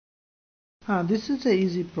This is a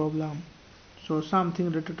easy problem. So something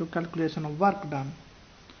related to calculation of work done.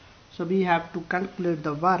 So we have to calculate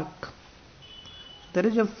the work. There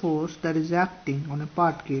is a force that is acting on a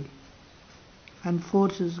particle, and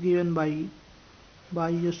force is given by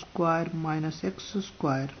u square minus x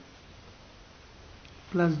square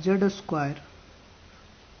plus z square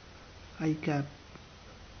I cap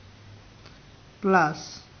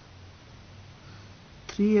plus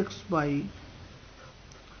 3x by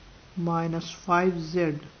minus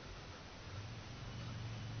 5z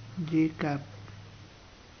j cap,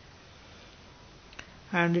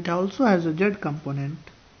 and it also has a z component,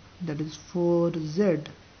 that is 4z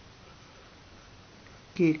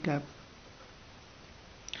k cap.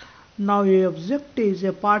 Now a object is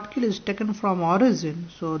a particle is taken from origin,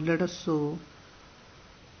 so let us show.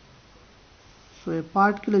 So a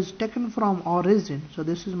particle is taken from origin, so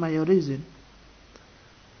this is my origin,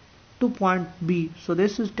 to point B. So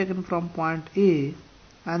this is taken from point A,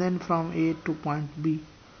 and then from A to point B.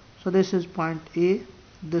 So this is point A,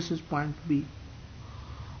 this is point B.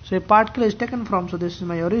 So a particle is taken from, so this is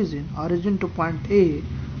my origin to point A,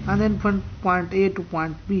 and then from point A to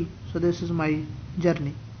point B. So this is my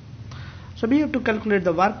journey. So we have to calculate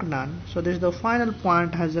the work done. So this is the final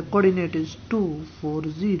point, has a coordinate is 2, 4,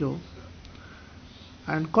 0,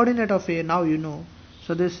 and coordinate of A now you know.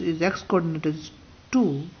 So this is x coordinate is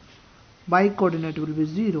 2, y coordinate will be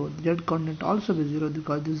 0, z coordinate also be 0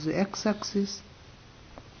 because this is the x axis,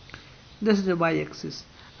 this is the y axis,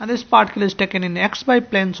 and this particle is taken in xy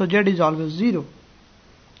plane, so z is always 0.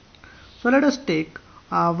 So let us take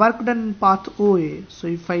work done in path OA. So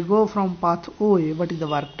if I go from path OA, what is the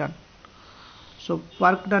work done? So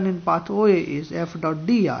work done in path OA is f dot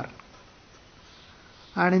dr,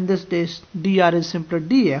 and in this case dr is simply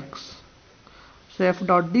dx. So f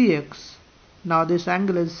dot dx, now this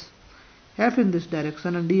angle is f in this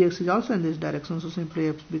direction and dx is also in this direction, so simply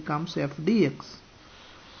f becomes f dx.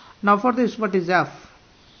 Now for this, what is f?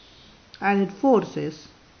 I need forces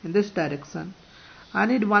in this direction. I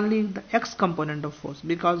need only the x component of force,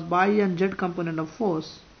 because y and z component of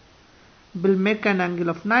force will make an angle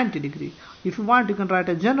of 90 degree. If you want, you can write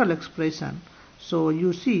a general expression. So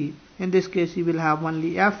you see, in this case you will have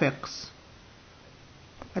only fx.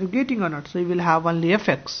 Are you getting or not? So you will have only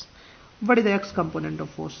fx. What is the x component of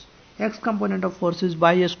force? X component of force is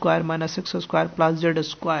y square minus x square plus z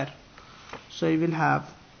square. So you will have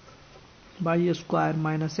y square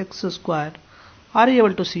minus x square. Are you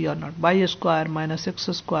able to see or not? Y square minus x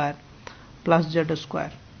square plus z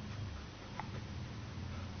square.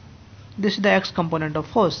 This is the x component of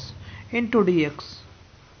force into dx.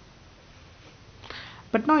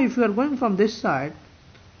 But now if you are going from this side,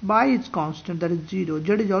 y is constant, that is 0,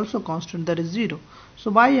 z is also constant, that is 0.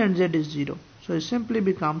 So y and z is 0. So it simply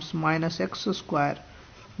becomes minus x square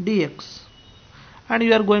dx. And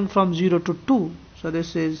you are going from 0 to 2. So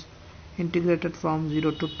this is integrated from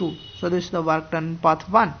 0 to 2. So this is the work done in path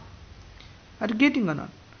 1. Are you getting or not?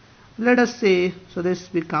 Let us say, so this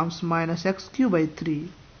becomes minus x cube by 3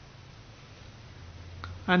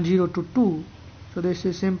 and 0 to 2. So this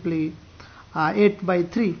is simply 8 by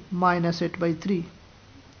 3 minus 8 by 3.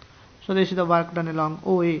 So this is the work done along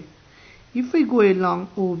OA. If we go along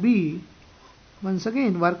OB, once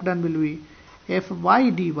again work done will be Fy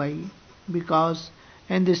dy, because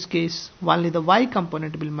in this case only the y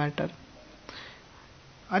component will matter.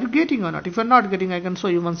 Are you getting or not? If you are not getting, I can show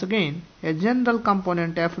you once again. A general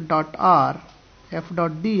component f dot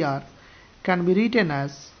dr can be written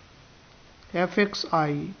as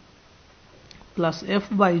fxi plus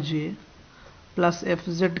fyj plus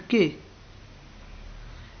fzk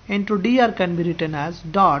into dr can be written as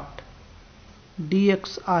dot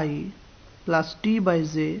dxi plus d by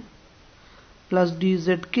j plus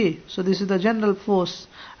dzk. So this is the general force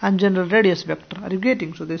and general radius vector. Are you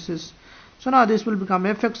getting? So this is, so now this will become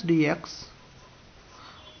fx dx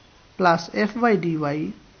plus fy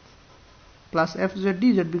dy plus fz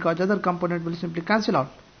dz, because other component will simply cancel out.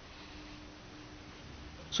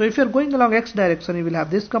 So if you are going along x direction, you will have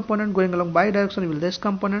this component, going along y direction you will have this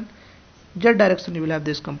component, z direction you will have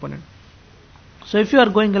this component. So if you are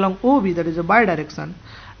going along OB, that is a y direction,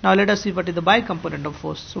 now let us see what is the y component of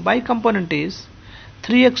force. So y component is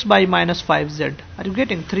 3x by minus 5z. Are you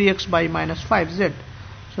getting? 3x by minus 5z.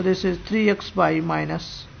 So this is 3x by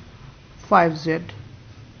minus 5z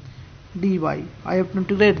dy. I have to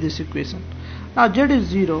integrate this equation. Now z is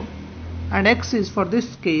 0 and x is, for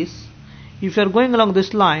this case, if you are going along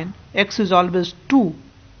this line, x is always 2.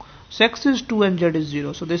 So x is 2 and z is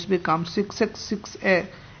 0. So this becomes 6x,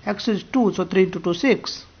 x is 2, so 3 into 2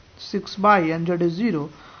 6. 6 by and z is 0.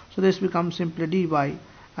 So this becomes simply dy,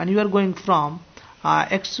 and you are going from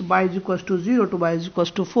x by is equals to 0 to y is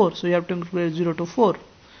equals to 4. So you have to integrate 0 to 4.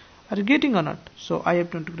 Are you getting or not? So I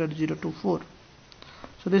have to integrate 0 to 4.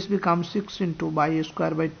 So this becomes 6 into y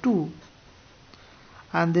square by 2.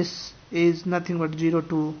 And this is nothing but 0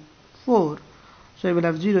 to 4. So I will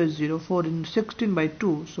have 0 is 0. 4 into 16 by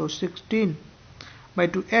 2. So 16 by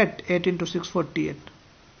 2, 8. 8 into 6, 48.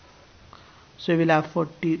 So we will have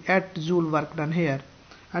 48 joule work done here.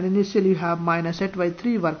 And initially you have minus 8 by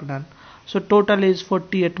 3 work done. So total is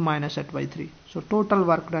 48 minus 8 by 3. So total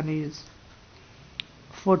work done is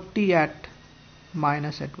 48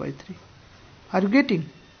 minus 8 by 3. Are you getting?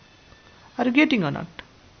 Are you getting or not?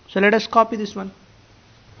 So let us copy this one.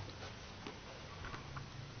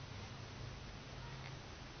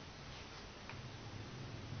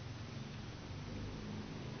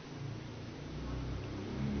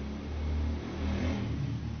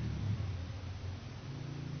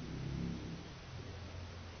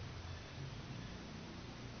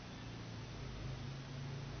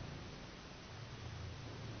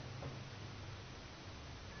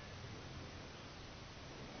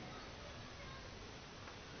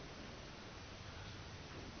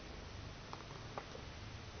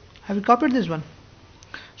 Have you copied this one?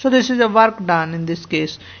 So this is the work done in this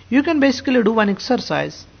case. You can basically do one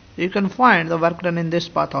exercise. You can find the work done in this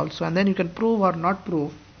path also, and then you can prove or not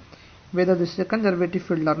prove whether this is a conservative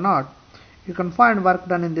field or not. You can find work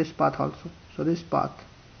done in this path also. So this path.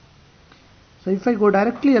 So if I go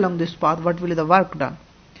directly along this path, what will be the work done?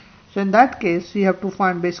 So in that case, you have to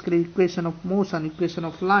find basically equation of motion, equation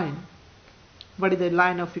of line. What is the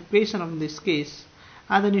line of equation of this case?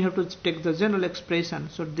 And then you have to take the general expression.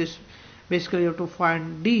 So this basically you have to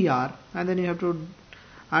find dr, and then you have to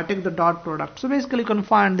take the dot product. So basically you can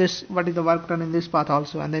find this, what is the work done in this path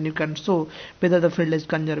also, and then you can show whether the field is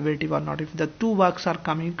conservative or not. If the two works are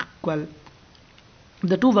coming equal,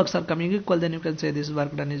 then you can say this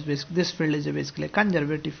work done is this field is basically a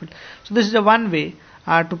conservative field. So this is a one way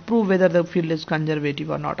to prove whether the field is conservative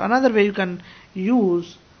or not. Another way, you can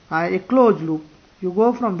use a closed loop. You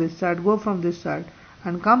go from this side,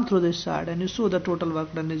 and come through this side, and you show the total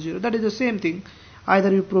work done is 0. That is the same thing.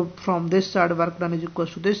 Either you prove from this side work done is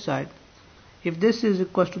equals to this side. If this is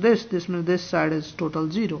equals to this means this side is total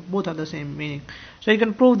 0. Both are the same meaning. So you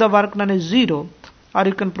can prove the work done is 0, or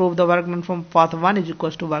you can prove the work done from path 1 is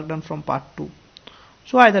equals to work done from path 2.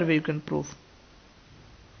 So either way you can prove.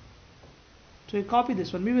 So you copy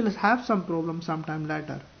this one. We will have some problem sometime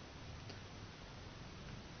later.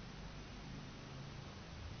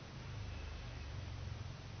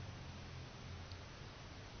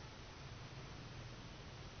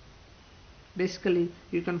 Basically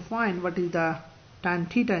you can find what is the tan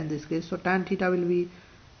theta in this case. So tan theta will be,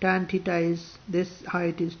 tan theta is, this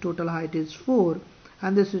height is, total height is 4,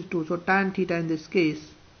 and this is 2. So tan theta in this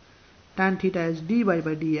case, tan theta is dy by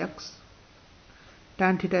dx.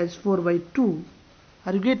 Tan theta is 4 by 2.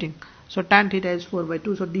 Are you getting? So tan theta is 4 by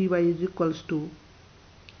 2. So dy is equals to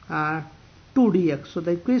 2 dx. So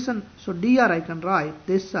the equation, so dr I can write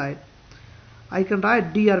this side. I can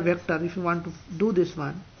write dr vector if you want to do this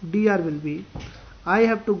one. Dr will be, I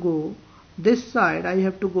have to go this side, I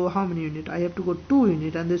have to go how many unit? I have to go 2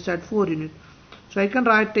 unit, and this side 4 unit. So I can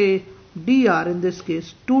write a dr in this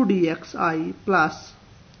case 2 dxi plus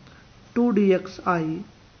 2 dxi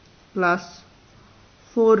plus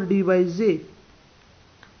 4 d by j.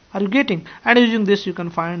 Are you getting? And using this you can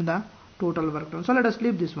find the total work done. So let us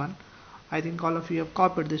leave this one. I think all of you have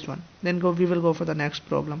copied this one. Then we will go for the next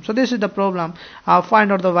problem. So this is the problem. Find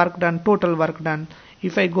out the work done, total work done.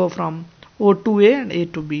 If I go from O to A and A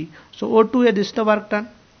to B. So O to A, this is the work done,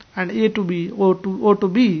 and A to B, O to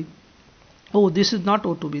B. Oh, this is not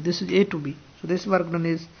O to B. This is A to B. So this work done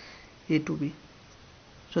is A to B.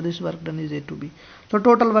 So this work done is A to B. So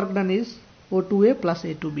total work done is O to A plus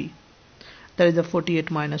A to B. That is the 48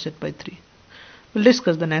 minus 8 by 3. We'll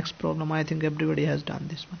discuss the next problem. I think everybody has done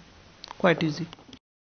this one. Quite easy.